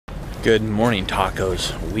Good morning,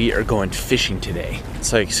 tacos. We are going fishing today.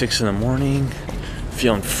 It's like 6 in the morning,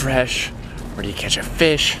 feeling fresh, ready to catch a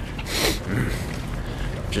fish.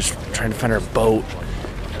 Just trying to find our boat,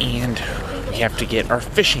 and we have to get our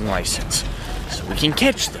fishing license so we can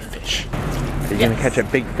catch the fish. Are you gonna catch a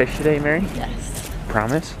big fish today, Mary? Yes.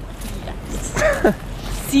 Promise? Yes.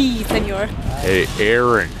 Si, senor. Hey,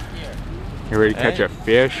 Aaron. You ready to catch a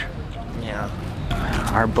fish? Yeah.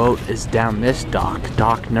 Our boat is down this dock,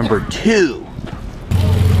 dock number 2.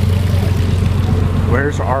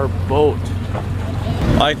 Where's our boat?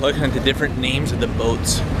 I like looking at the different names of the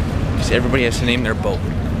boats, because everybody has to name their boat.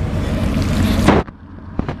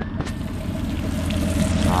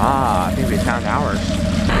 Ah, I think we found ours.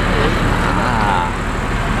 Ah,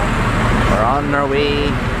 we're on our way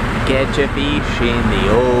to catch a fish in the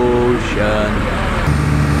ocean.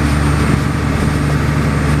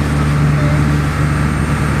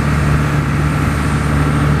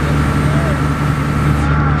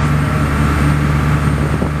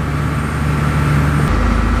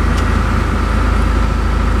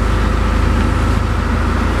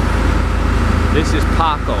 This is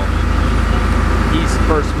Paco. He's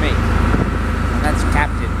first mate. And that's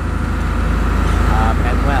Captain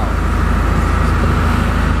Manuel.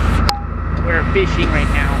 We're fishing right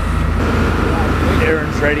now.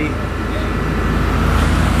 Aaron's ready.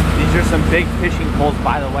 These are some big fishing poles,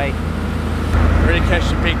 by the way. We're ready to catch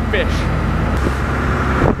the big fish.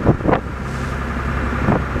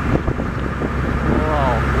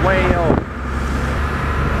 Whoa, whale.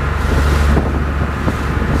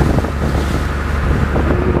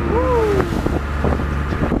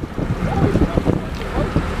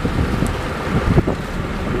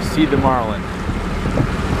 See the marlin.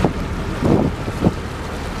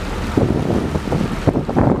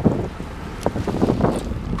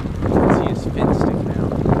 See his fin sticking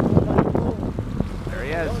out. There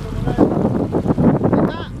he is.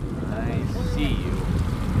 I see you.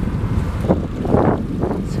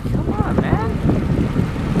 So come on, man.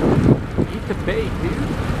 Eat the bait, dude.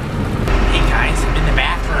 Hey guys, I'm in the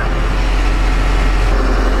bathroom.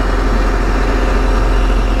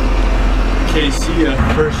 Okay, see ya.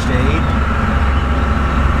 First aid.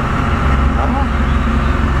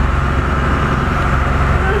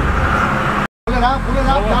 Pull it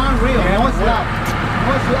up, down, real. No slap.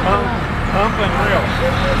 No slap. Pump and reel.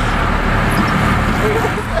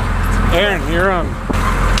 Aaron, you're on.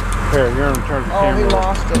 Here, you're in charge of the camera. Oh, he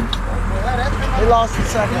lost it. He lost the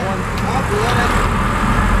second one.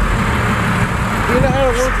 Do you know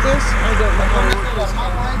how to work this? I don't know how to work this.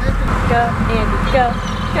 Go, Andy, go.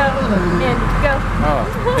 Go, Andy, go. Oh,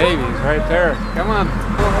 baby's right there. Come on.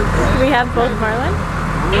 We have both marlin?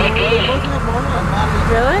 Really?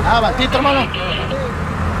 Ah, batito, hermano.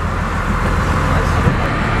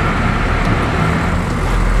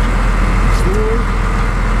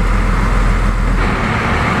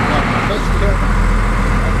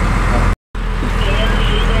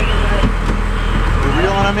 We're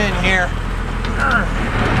reeling them in here.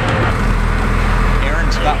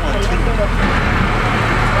 Aaron's got one too.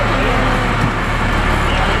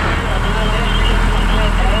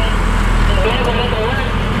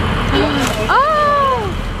 Oh!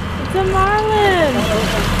 It's a marlin!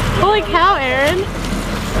 Holy cow, Aaron!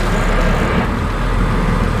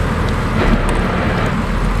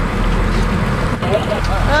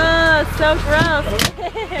 Oh, so gross!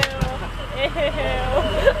 Ew! Ew!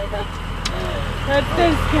 That's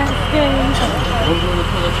disgusting!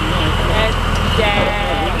 That's dead!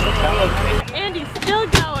 Andy's still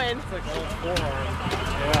going!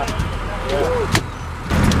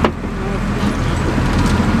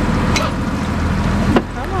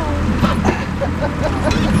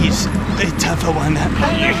 He's a tougher one.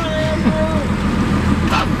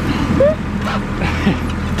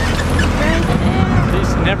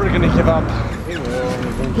 He's never gonna give up. He's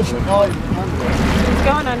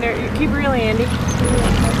going under. You keep reeling, Andy.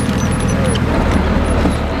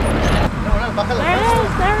 There it is.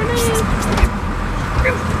 There it is.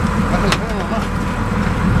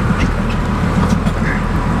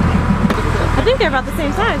 I think they're about the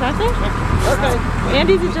same size, aren't they? Okay.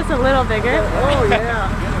 Andy's is just a little bigger. Oh, yeah.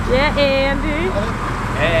 Yeah, Andy.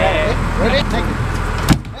 Hey. Ready? Take it.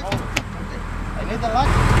 I need the light.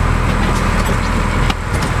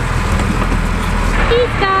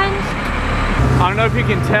 He's done. I don't know if you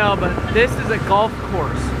can tell, but this is a golf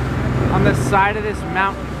course on the side of this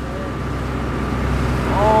mountain.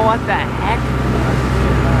 Oh, what the heck?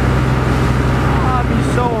 Oh, it'd be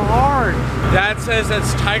so hard. That says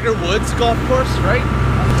that's Tiger Woods golf course, right?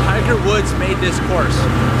 Tiger Woods made this course.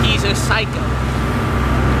 He's a psycho.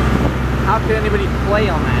 How could anybody play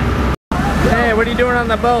on that? Hey, what are you doing on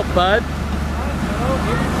the boat, bud?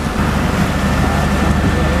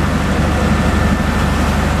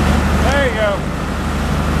 There you go.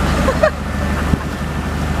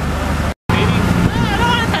 I don't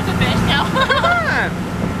want to touch a fish now. Come on.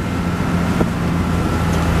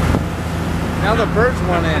 Now the birds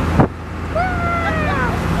want in.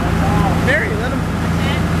 Mary, let him.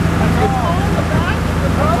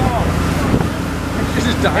 He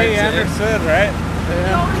just dives He in. understood, right?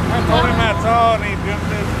 Yeah. I told him that's all, and he jumped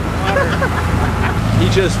in the water. He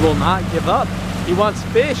just will not give up. He wants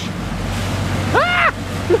fish. Ah!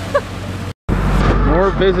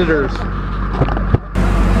 More visitors.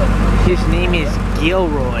 His name is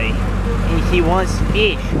Gilroy, and he wants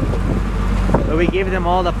fish. But we gave them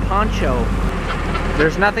all the poncho.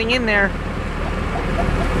 There's nothing in there.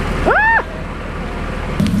 Ah!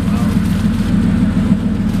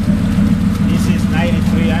 This is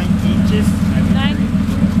 93 inches.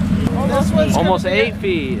 Almost 8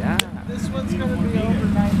 feet. Ah. This one's gonna be over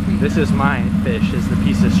 9 feet. This is my fish, is the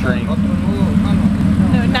piece of string.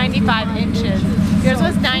 No, 95 inches. Yours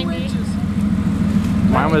was 90.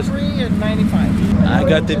 Mine was. 93 and 95. I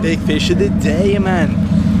got the big fish of the day, man.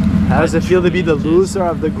 How does it feel to be the loser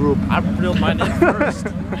of the group? I reeled mine in first.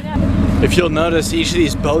 If you'll notice, each of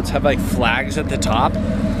these boats have like flags at the top.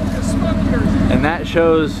 And that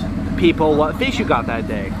shows people what fish you got that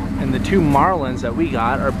day. And the 2 marlins that we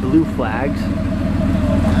got are blue flags.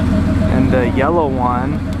 And the yellow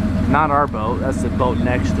one, not our boat, that's the boat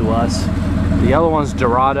next to us. The yellow one's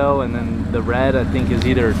Dorado, and then the red I think is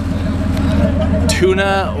either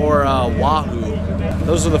tuna or wahoo.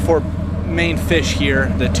 Those are the 4 main fish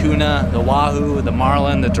here. The tuna, the wahoo, the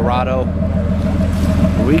marlin, the Dorado.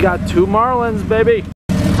 We got 2 marlins, baby.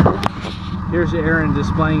 Here's Aaron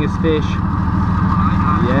displaying his fish.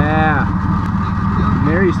 Yeah.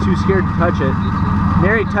 Mary's too scared to touch it.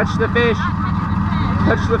 Mary, touch the fish.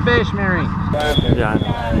 Touch the fish, Mary. Yeah,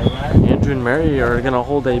 Andrew and Mary are gonna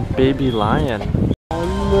hold a baby lion.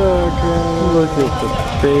 Look at the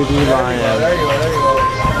baby lion.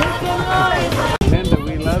 Linda,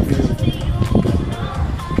 we love you.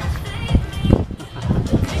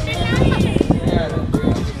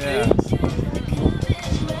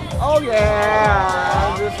 Oh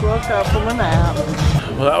yeah, I just woke up from a nap.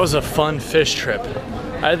 Well, that was a fun fish trip.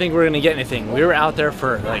 I didn't think we were gonna get anything. We were out there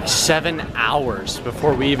for like 7 hours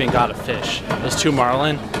before we even got a fish. Those 2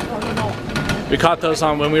 marlin. We caught those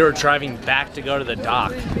on when we were driving back to go to the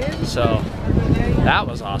dock. So that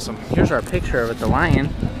was awesome. Here's our picture of the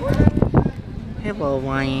lion. Hello,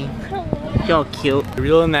 lion. Y'all cute.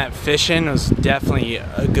 Reeling that fish in was definitely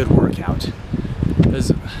a good workout. It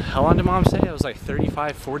was, how long did Mom say? It was like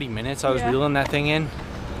 35, 40 minutes I was reeling that thing in.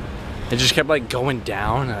 It just kept like going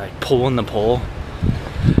down and like pulling the pole.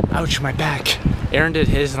 Ouch, my back. Aaron did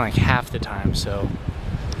his in like half the time, so.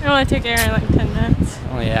 It only took Aaron like 10 minutes.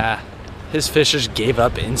 Oh yeah. His fish just gave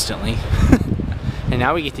up instantly. And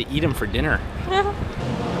now we get to eat them for dinner.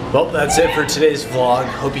 Well, that's it for today's vlog.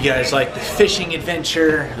 Hope you guys liked the fishing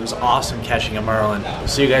adventure. It was awesome catching a marlin.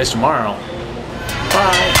 See you guys tomorrow.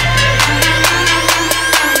 Bye.